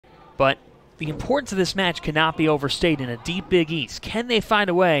But the importance of this match cannot be overstated in a deep Big East. Can they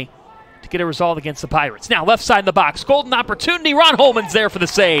find a way to get a result against the Pirates? Now, left side of the box, golden opportunity. Ron Holman's there for the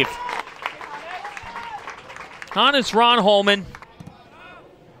save. Honest Ron Holman.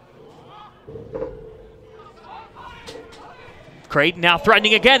 Creighton now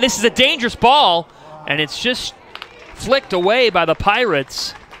threatening again. This is a dangerous ball, and it's just flicked away by the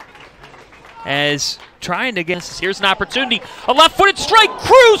Pirates as trying to get. Here's an opportunity. A left-footed strike.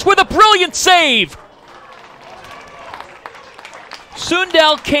 Cruz with a brilliant save.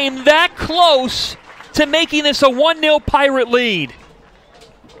 Sundell came that close to making this a 1-0 Pirate lead.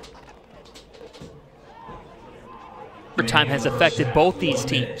 Time has affected both these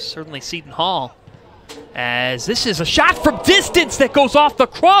teams, certainly Seton Hall, as this is a shot from distance that goes off the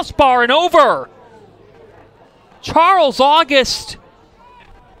crossbar and over. Charles August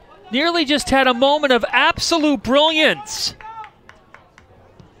nearly just had a moment of absolute brilliance.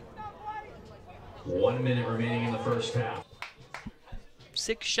 1 minute remaining in the first half.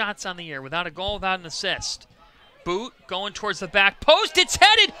 6 shots on the year without a goal, without an assist. Boot going towards the back post. It's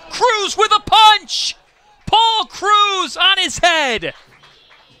headed. Cruz with a punch. Paul Cruz on his head.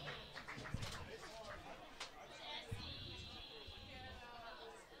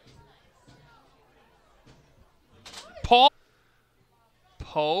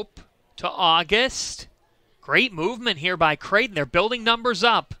 Pope to August. Great movement here by Creighton. They're building numbers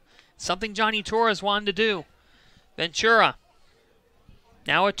up. Something Johnny Torres wanted to do. Ventura.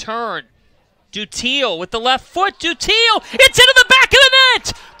 Now a turn. Dutiel with the left foot. Dutiel. It's into the back of the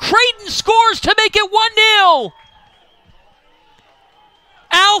net. Creighton scores to make it 1-0.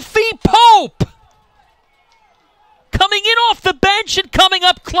 Alfie Pope coming in off the bench and coming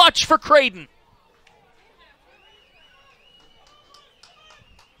up clutch for Creighton.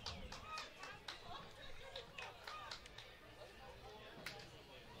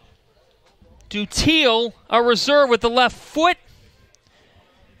 Dutiel, a reserve with the left foot.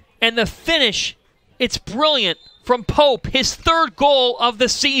 And the finish, it's brilliant from Pope, his 3rd goal of the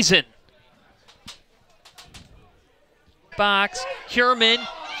season. Box, Hurman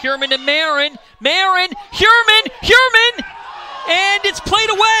to Marin, Hurman, and it's played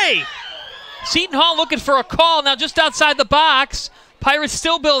away. Seton Hall looking for a call, now just outside the box. Pirates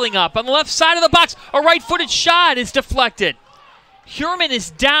still building up. On the left side of the box, a right-footed shot is deflected. Hurman is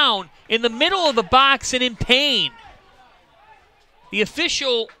down in the middle of the box and in pain. The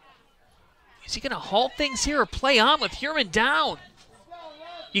official, is he going to halt things here or play on with Hurman down?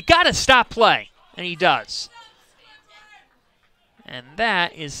 You got to stop play, and he does. And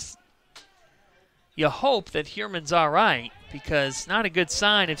that is, you hope that Hurman's all right, because not a good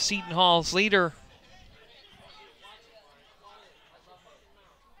sign if Seton Hall's leader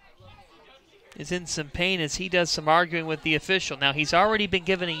is in some pain as he does some arguing with the official. Now, he's already been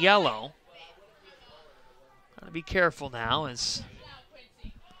given a yellow. Gotta be careful now as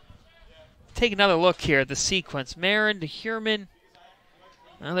take another look here at the sequence. Marin to Hurman.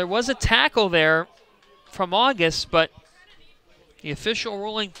 Now, there was a tackle there from August, but the official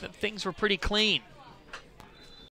ruling that things were pretty clean.